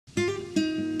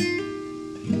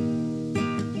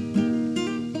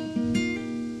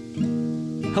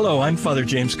Hello, I'm Father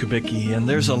James Kubicki, and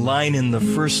there's a line in the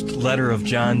first letter of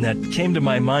John that came to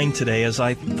my mind today as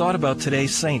I thought about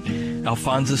today's saint,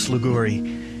 Alphonsus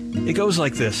Ligouri. It goes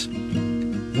like this: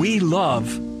 we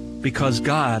love because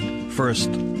God first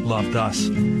loved us.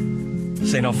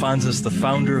 St. Alphonsus, the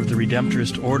founder of the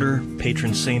Redemptorist Order,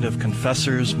 patron saint of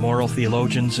confessors, moral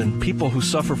theologians, and people who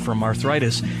suffer from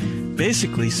arthritis,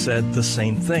 basically said the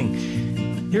same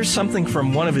thing. Here's something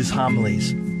from one of his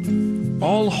homilies.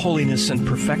 All holiness and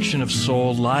perfection of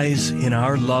soul lies in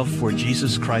our love for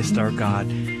Jesus Christ our God.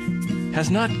 Has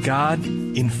not God,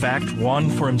 in fact, won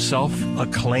for himself a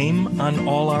claim on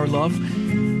all our love?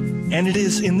 And it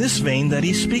is in this vein that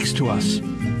he speaks to us.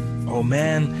 O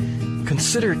man,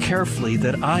 consider carefully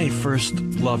that I first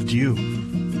loved you.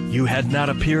 You had not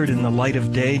appeared in the light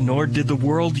of day, nor did the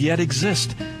world yet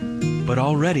exist. But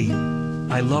already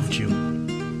I loved you.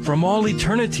 From all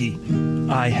eternity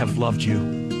I have loved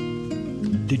you.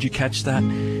 Did you catch that?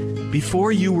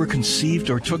 Before you were conceived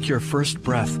or took your first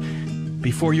breath,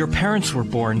 before your parents were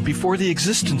born, before the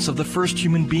existence of the first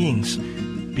human beings,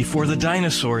 before the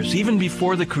dinosaurs, even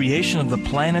before the creation of the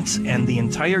planets and the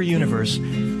entire universe,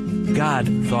 God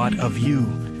thought of you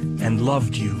and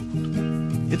loved you.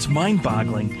 It's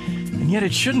mind-boggling, and yet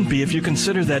it shouldn't be if you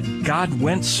consider that God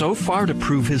went so far to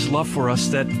prove his love for us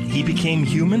that he became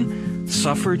human,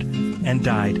 suffered, and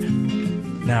died.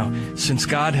 Now, since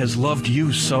God has loved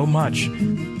you so much,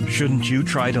 shouldn't you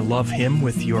try to love him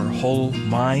with your whole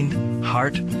mind,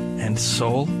 heart, and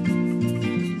soul?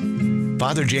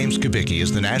 Father James Kubicki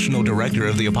is the National Director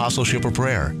of the Apostleship of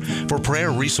Prayer. For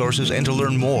prayer resources and to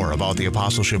learn more about the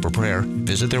Apostleship of Prayer,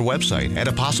 visit their website at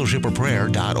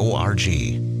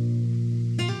apostleshipofprayer.org.